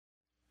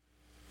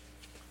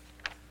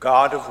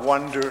God of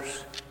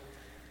wonders,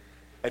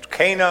 at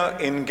Cana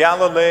in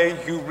Galilee,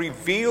 you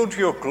revealed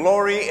your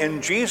glory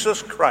in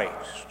Jesus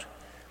Christ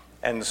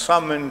and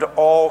summoned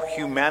all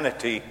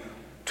humanity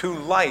to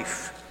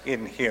life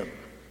in him.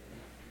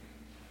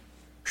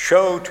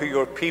 Show to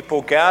your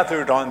people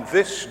gathered on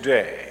this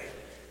day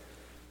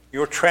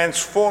your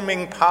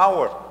transforming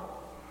power.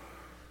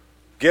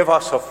 Give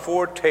us a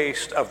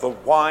foretaste of the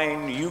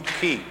wine you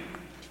keep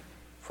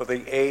for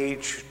the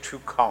age to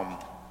come.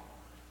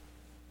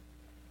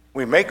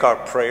 We make our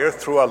prayer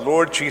through our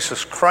Lord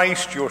Jesus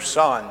Christ, your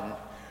Son,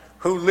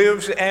 who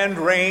lives and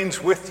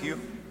reigns with you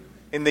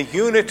in the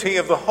unity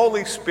of the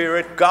Holy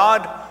Spirit,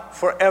 God,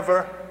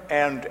 forever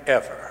and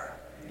ever.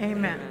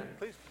 Amen.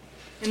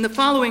 In the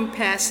following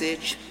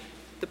passage,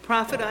 the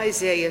prophet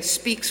Isaiah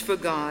speaks for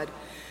God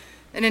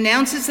and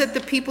announces that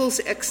the people's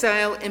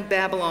exile in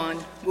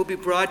Babylon will be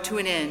brought to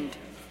an end.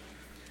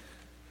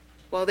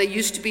 While they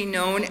used to be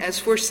known as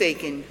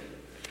forsaken,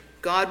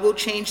 God will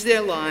change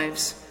their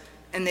lives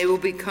and they will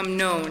become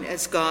known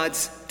as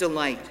God's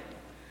delight,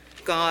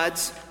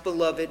 God's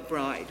beloved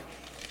bride.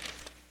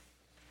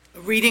 A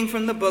reading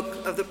from the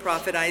book of the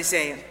prophet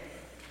Isaiah.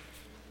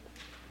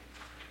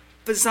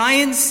 For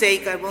Zion's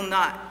sake I will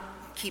not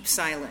keep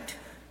silent,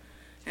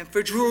 and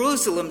for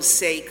Jerusalem's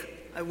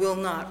sake I will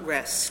not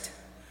rest,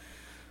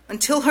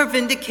 until her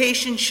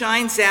vindication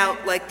shines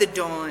out like the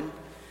dawn,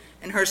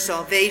 and her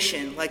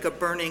salvation like a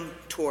burning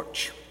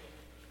torch.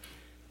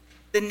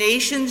 The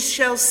nations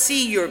shall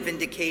see your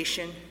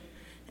vindication,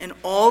 and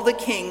all the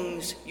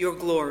kings your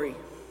glory.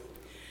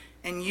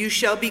 And you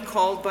shall be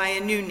called by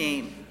a new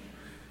name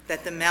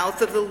that the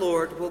mouth of the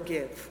Lord will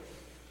give.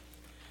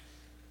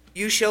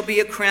 You shall be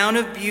a crown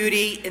of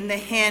beauty in the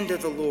hand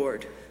of the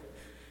Lord,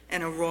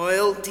 and a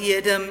royal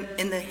diadem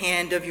in the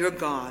hand of your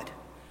God.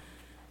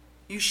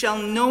 You shall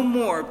no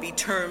more be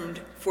termed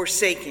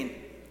forsaken,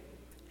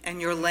 and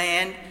your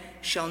land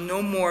shall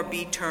no more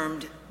be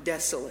termed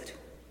desolate.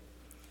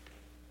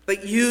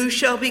 But you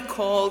shall be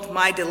called,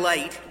 my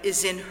delight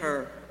is in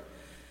her,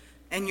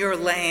 and your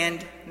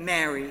land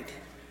married,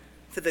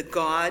 for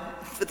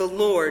the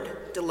Lord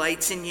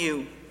delights in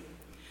you,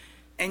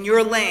 and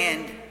your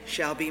land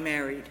shall be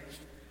married.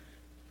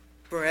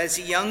 For as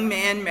a young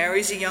man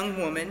marries a young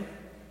woman,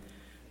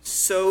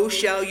 so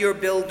shall your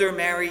builder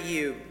marry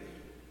you.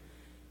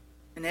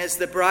 And as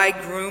the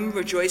bridegroom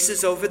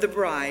rejoices over the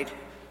bride,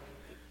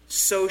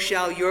 so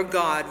shall your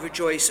God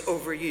rejoice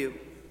over you.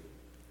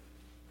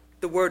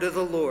 The word of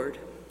the Lord.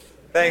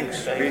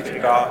 Thanks be to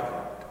God.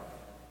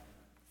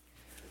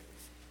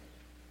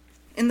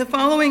 In the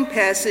following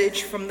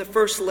passage from the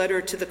first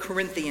letter to the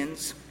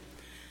Corinthians,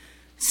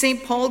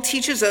 St. Paul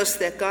teaches us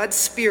that God's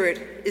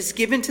Spirit is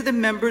given to the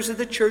members of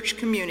the church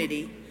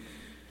community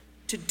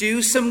to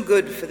do some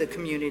good for the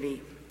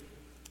community.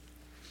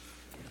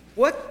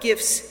 What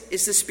gifts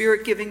is the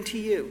Spirit giving to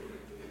you?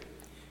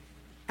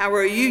 How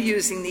are you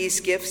using these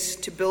gifts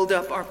to build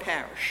up our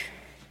parish?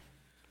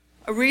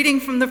 A reading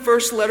from the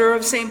first letter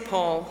of St.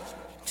 Paul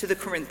to the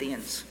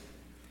Corinthians.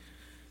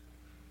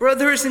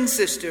 Brothers and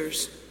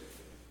sisters,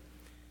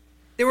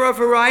 there are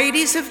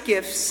varieties of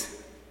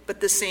gifts,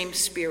 but the same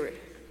Spirit.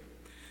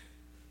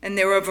 And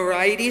there are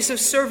varieties of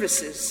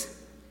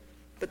services,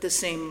 but the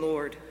same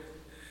Lord.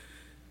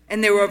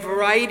 And there are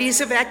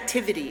varieties of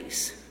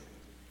activities,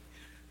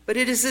 but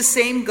it is the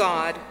same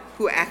God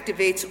who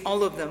activates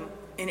all of them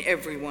in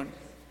everyone.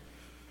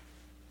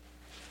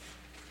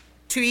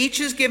 To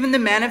each is given the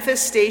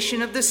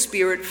manifestation of the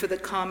Spirit for the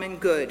common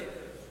good.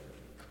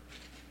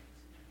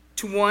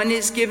 To one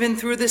is given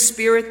through the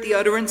Spirit the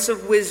utterance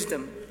of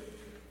wisdom,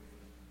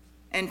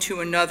 and to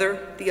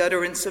another the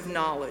utterance of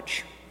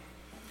knowledge,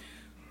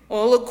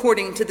 all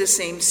according to the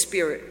same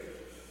Spirit.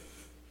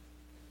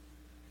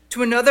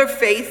 To another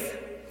faith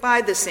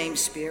by the same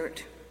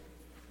Spirit.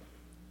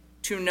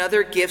 To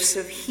another gifts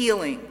of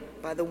healing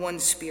by the one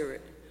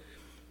Spirit.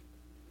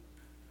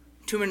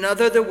 To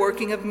another the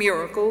working of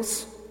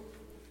miracles.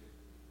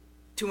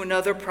 To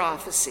another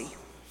prophecy.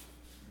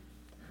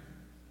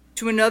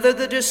 To another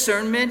the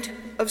discernment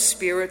of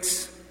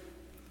spirits.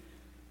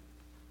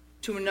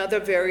 To another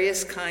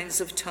various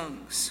kinds of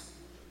tongues.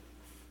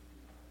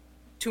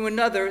 To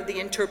another the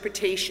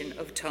interpretation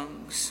of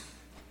tongues.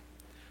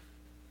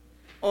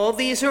 All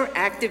these are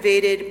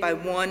activated by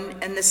one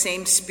and the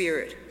same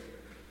Spirit,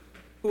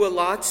 who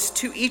allots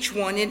to each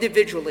one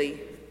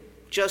individually,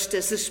 just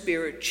as the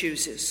Spirit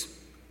chooses.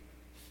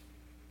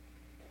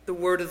 The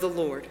word of the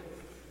Lord.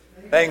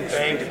 Thanks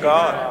be to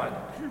God.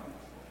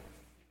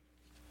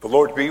 The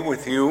Lord be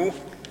with you.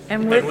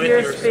 And with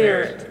your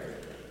spirit.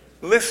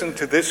 Listen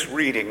to this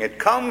reading. It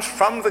comes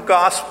from the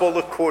Gospel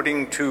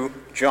according to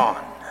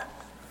John.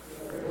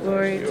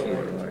 Glory to you,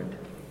 Lord.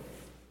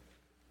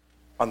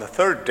 On the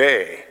third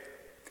day,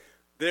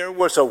 there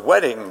was a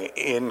wedding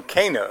in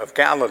Cana of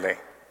Galilee,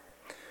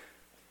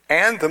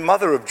 and the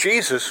mother of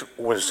Jesus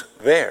was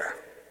there.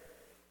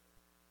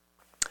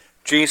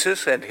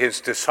 Jesus and his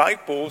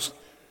disciples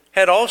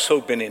had also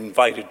been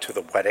invited to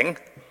the wedding.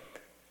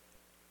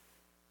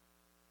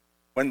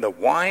 When the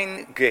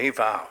wine gave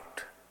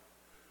out,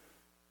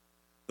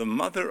 the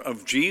mother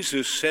of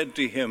Jesus said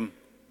to him,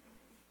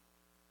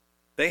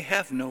 "They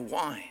have no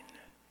wine."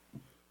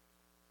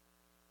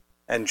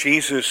 And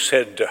Jesus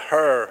said to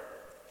her,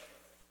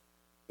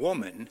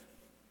 "Woman,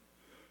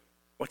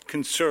 what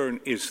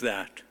concern is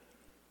that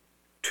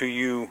to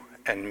you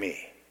and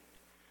me?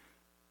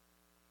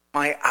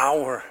 My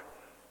hour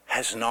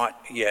has not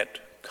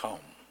yet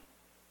come."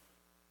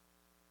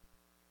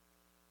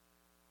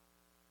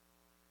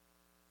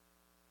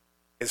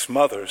 His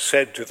mother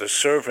said to the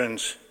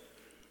servants,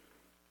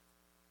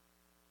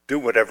 "Do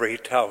whatever he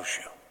tells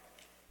you."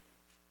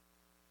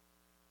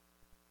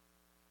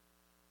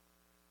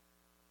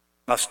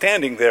 Now,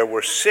 standing there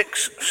were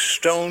 6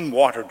 stone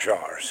water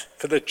jars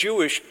for the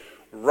Jewish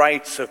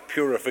rites of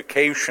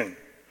purification,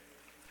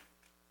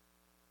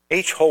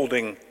 each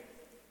holding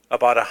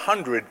about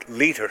 100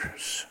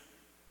 liters.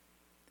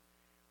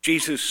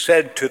 Jesus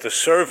said to the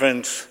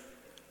servants,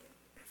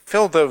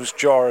 "Fill those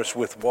jars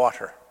with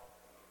water."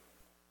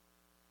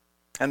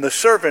 And the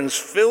servants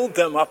filled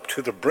them up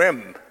to the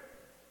brim.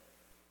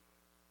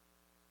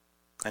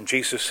 And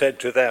Jesus said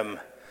to them,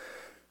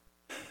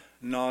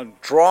 "Now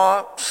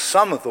draw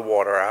some of the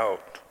water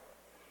out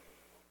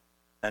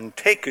and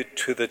take it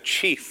to the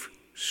chief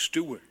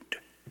steward."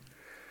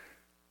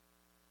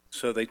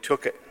 So they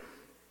took it.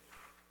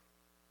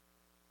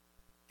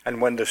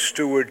 And when the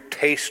steward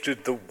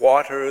tasted the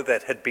water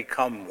that had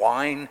become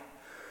wine,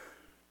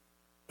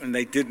 and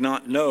they did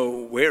not know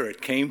where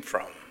it came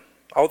from,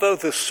 although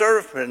the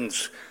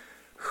servants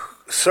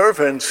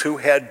who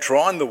had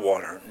drawn the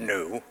water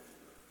knew,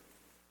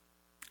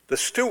 the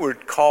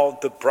steward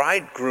called the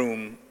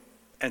bridegroom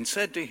and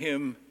said to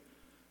him,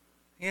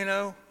 "You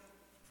know,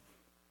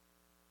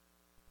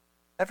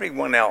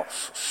 everyone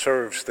else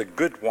serves the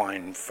good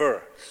wine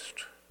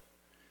first,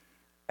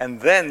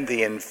 and then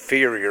the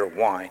inferior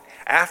wine,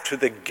 after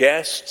the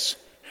guests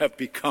have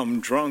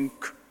become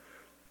drunk.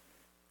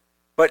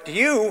 But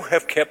you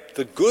have kept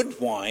the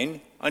good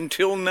wine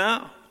until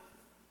now."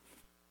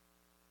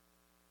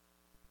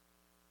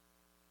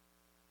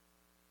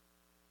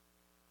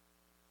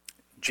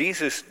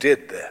 Jesus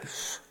did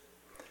this,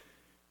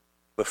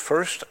 the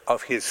first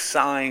of his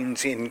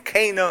signs in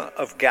Cana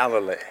of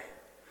Galilee,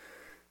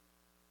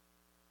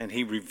 and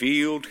he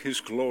revealed his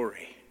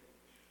glory,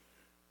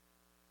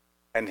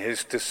 and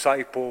his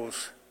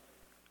disciples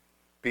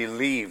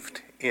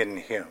believed in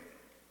him.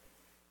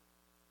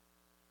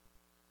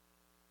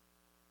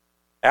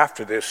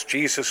 After this,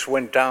 Jesus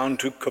went down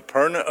to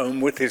Capernaum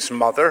with his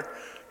mother,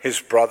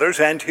 his brothers,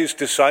 and his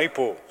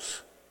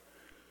disciples.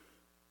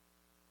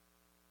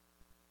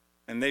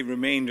 And they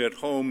remained at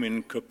home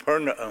in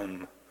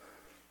Capernaum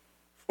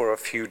for a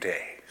few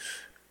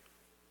days.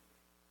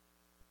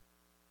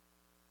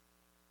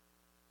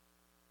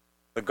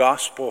 The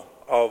Gospel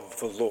of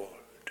the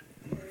Lord.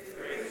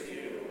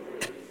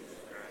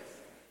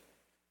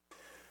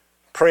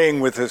 Praying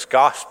with this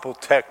gospel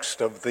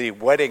text of the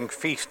wedding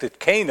feast at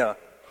Cana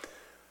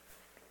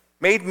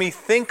made me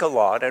think a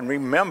lot and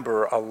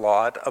remember a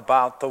lot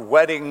about the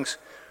weddings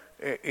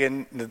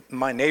in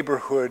my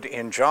neighborhood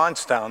in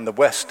Johnstown, the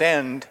West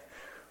End.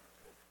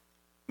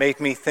 Made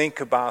me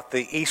think about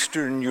the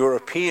Eastern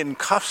European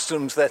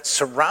customs that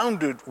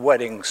surrounded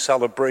wedding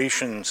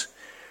celebrations.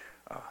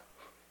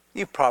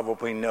 You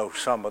probably know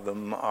some of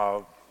them.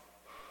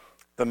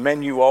 The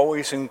menu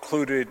always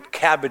included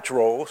cabbage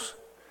rolls,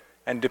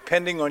 and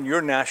depending on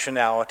your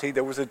nationality,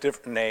 there was a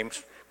different name.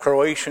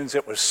 Croatians,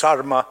 it was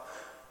sarma.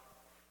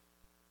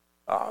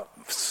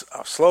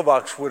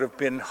 Slovaks would have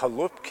been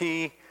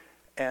halupki,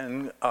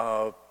 and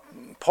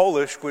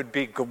Polish would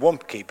be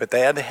gołąbki, but they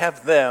had to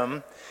have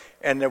them.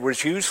 And there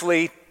was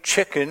usually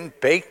chicken,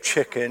 baked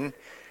chicken,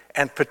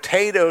 and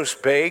potatoes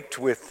baked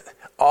with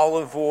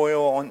olive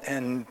oil,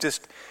 and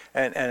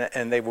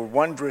they were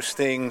wondrous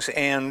things.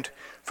 And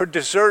for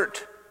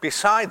dessert,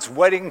 besides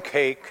wedding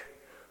cake,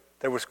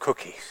 there was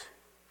cookies.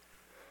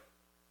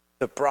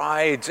 The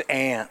bride's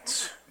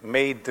aunts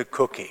made the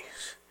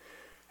cookies.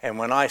 And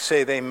when I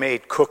say they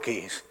made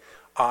cookies,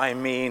 I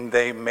mean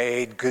they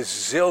made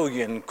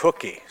gazillion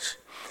cookies.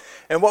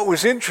 And what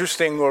was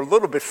interesting or a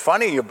little bit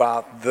funny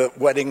about the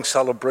wedding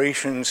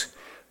celebrations,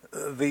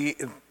 the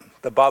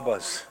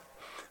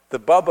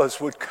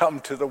babas would come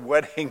to the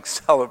wedding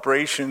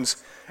celebrations,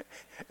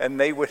 and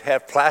they would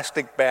have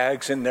plastic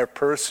bags in their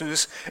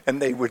purses,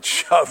 and they would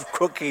shove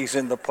cookies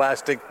in the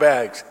plastic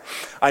bags.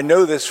 I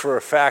know this for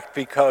a fact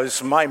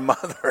because my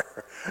mother,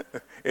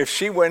 if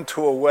she went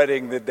to a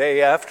wedding the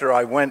day after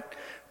I went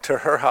to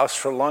her house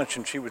for lunch,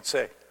 and she would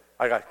say,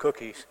 "I got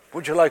cookies.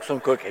 Would you like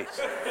some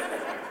cookies?"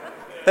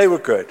 They were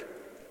good.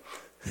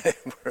 They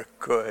were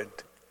good.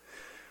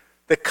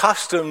 The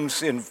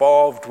customs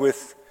involved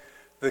with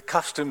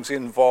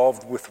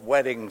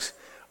weddings.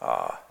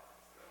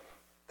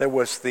 There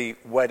was the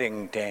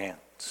wedding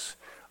dance.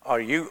 Are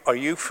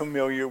you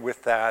familiar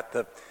with that?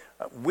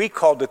 We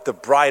called it the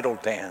bridal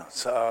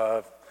dance.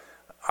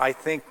 I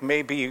think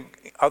maybe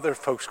other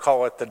folks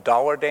call it the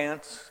dollar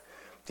dance.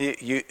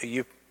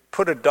 You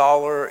put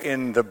 $1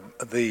 in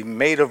the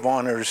maid of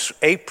honor's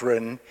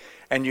apron,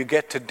 and you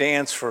get to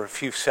dance for a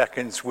few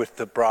seconds with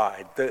the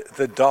bride,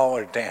 the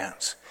dollar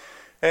dance.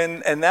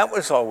 And that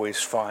was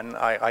always fun.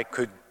 I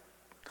could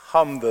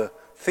hum the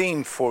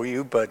theme for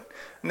you, but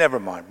never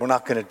mind. We're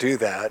not going to do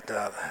that,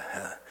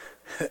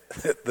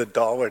 the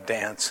dollar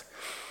dance.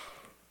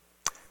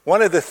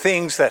 One of the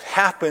things that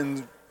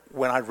happened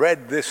when I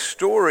read this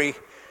story,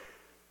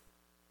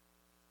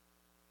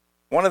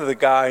 one of the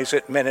guys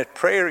at Men at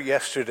Prayer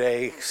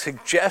yesterday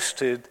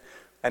suggested,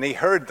 and he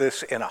heard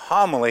this in a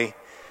homily,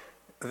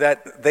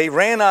 that they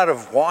ran out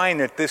of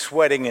wine at this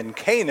wedding in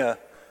Cana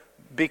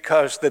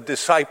because the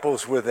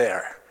disciples were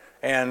there,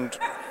 and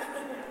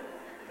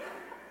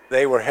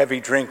they were heavy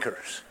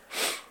drinkers.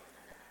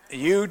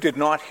 You did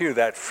not hear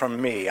that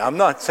from me. I'm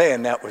not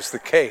saying that was the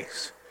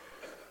case.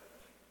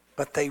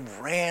 But they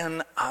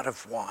ran out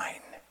of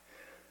wine.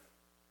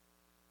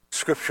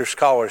 Scripture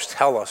scholars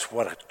tell us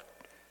what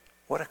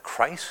a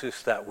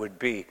crisis that would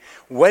be.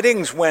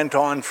 Weddings went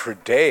on for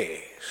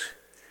days.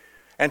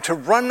 And to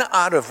run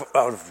out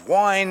of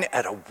wine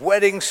at a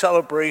wedding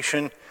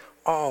celebration,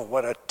 oh,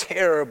 what a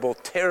terrible,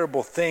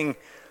 terrible thing.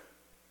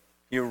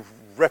 Your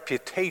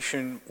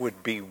reputation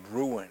would be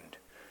ruined.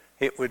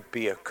 It would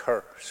be a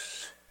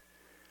curse.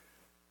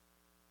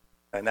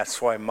 And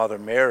that's why Mother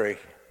Mary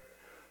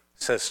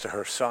says to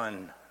her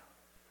son,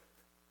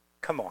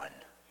 come on,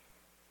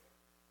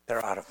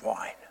 they're out of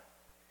wine.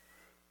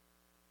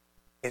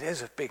 It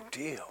is a big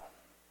deal.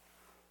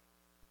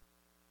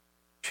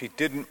 She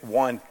didn't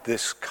want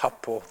this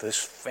couple, this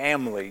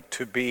family,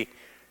 to be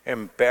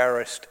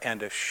embarrassed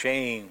and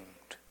ashamed.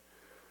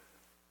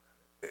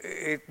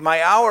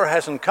 My hour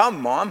hasn't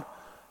come, Mom.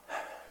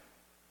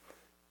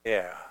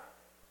 Yeah.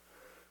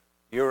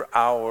 Your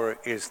hour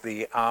is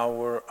the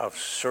hour of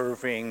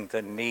serving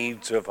the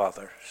needs of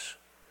others.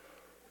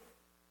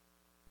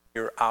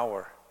 Your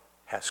hour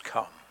has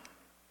come.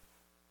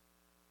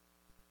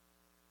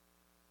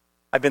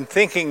 I've been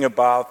thinking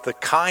about the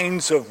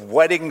kinds of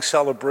wedding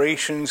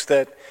celebrations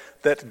that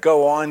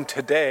go on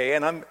today,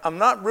 and I'm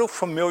not real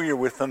familiar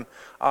with them.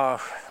 I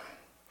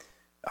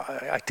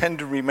tend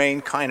to remain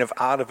kind of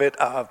out of it.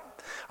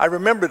 I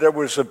remember there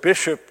was a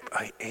bishop,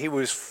 he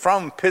was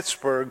from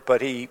Pittsburgh,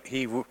 but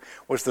he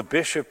was the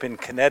bishop in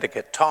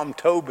Connecticut, Tom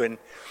Tobin,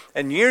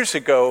 and years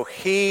ago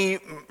he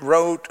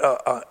wrote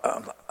a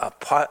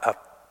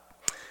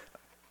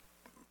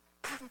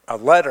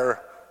letter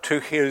to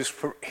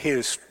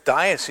his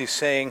diocese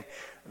saying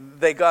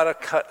they got to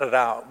cut it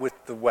out with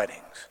the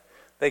weddings.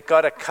 They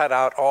got to cut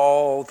out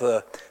all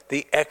the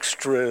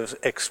extra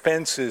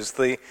expenses,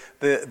 the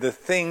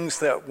things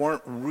that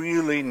weren't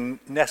really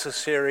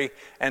necessary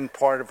and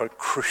part of a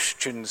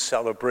Christian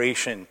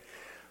celebration.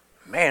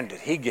 Man,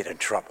 did he get in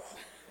trouble.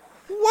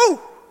 Woo!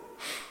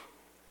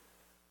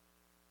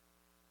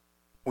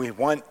 We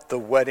want the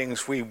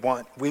weddings we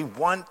want. We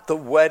want the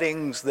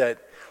weddings that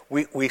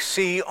we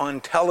see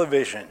on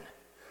television.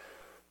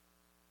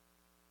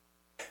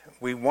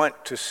 We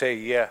want to say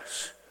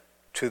yes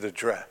to the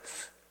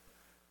dress.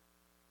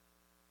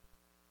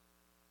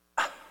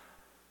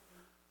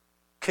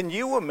 Can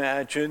you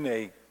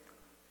imagine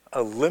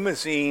a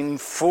limousine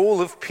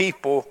full of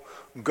people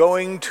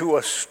going to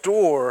a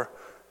store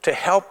to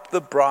help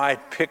the bride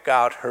pick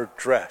out her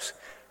dress?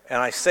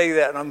 And I say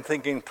that and I'm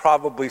thinking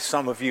probably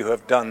some of you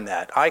have done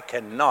that. I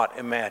cannot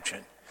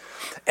imagine.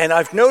 And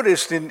I've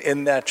noticed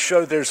in that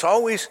show there's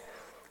always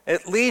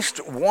at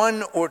least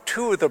one or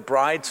two of the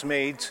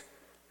bridesmaids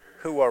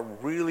who are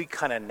really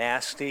kind of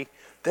nasty.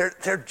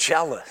 They're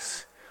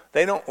jealous.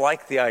 They don't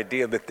like the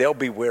idea that they'll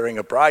be wearing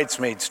a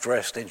bridesmaid's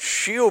dress and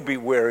she'll be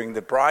wearing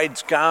the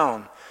bride's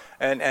gown.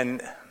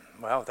 And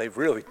well, they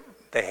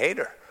hate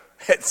her.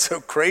 It's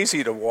so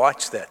crazy to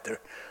watch that.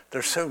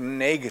 They're so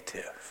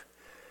negative.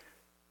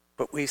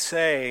 But we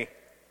say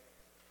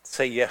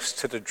yes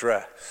to the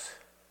dress.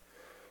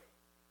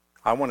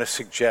 I want to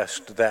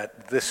suggest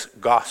that this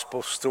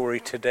gospel story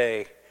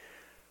today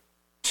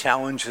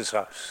challenges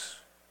us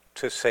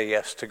to say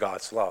yes to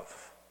God's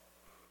love.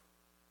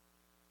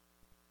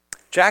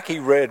 Jackie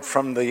read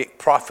from the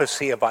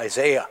prophecy of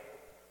Isaiah.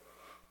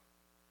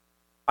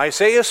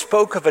 Isaiah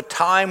spoke of a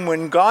time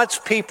when God's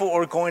people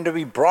are going to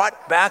be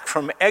brought back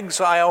from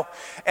exile,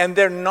 and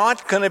they're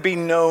not going to be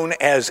known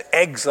as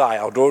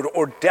exiled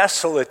or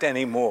desolate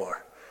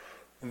anymore.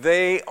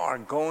 They are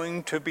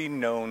going to be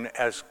known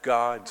as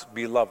God's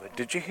beloved.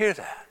 Did you hear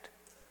that?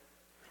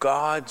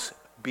 God's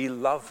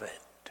beloved.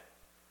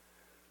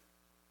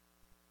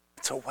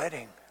 It's a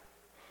wedding.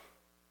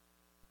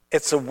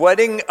 It's a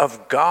wedding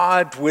of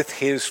God with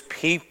his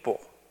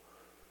people.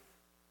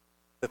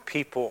 The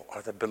people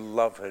are the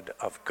beloved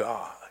of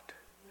God.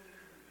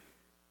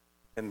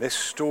 And this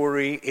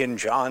story in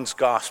John's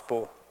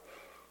Gospel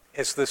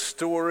is the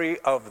story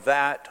of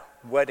that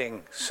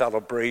wedding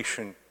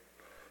celebration.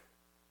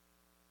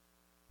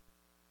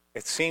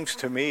 It seems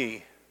to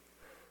me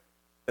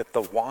that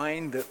the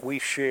wine that we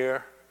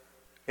share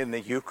in the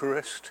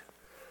Eucharist,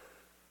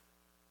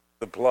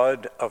 the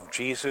blood of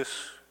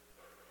Jesus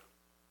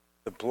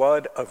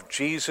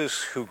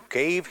who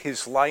gave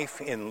his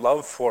life in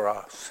love for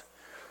us,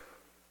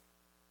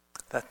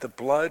 that the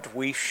blood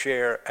we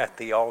share at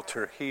the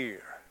altar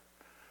here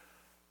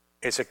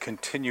is a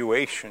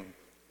continuation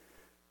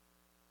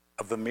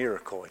of the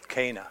miracle at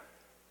Cana.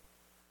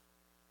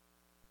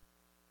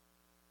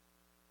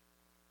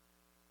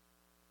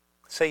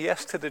 Say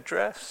yes to the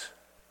dress.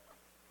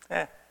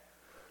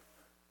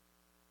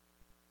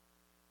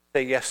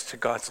 Say yes to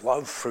God's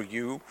love for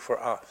you,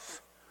 for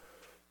us.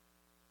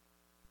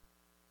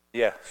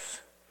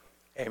 Yes.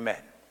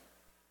 Amen.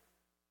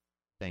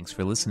 Thanks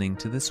for listening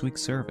to this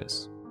week's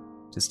service.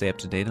 To stay up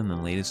to date on the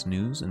latest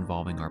news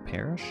involving our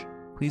parish,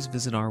 please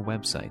visit our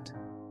website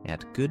at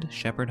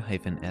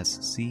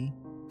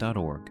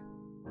goodshepherd-sc.org.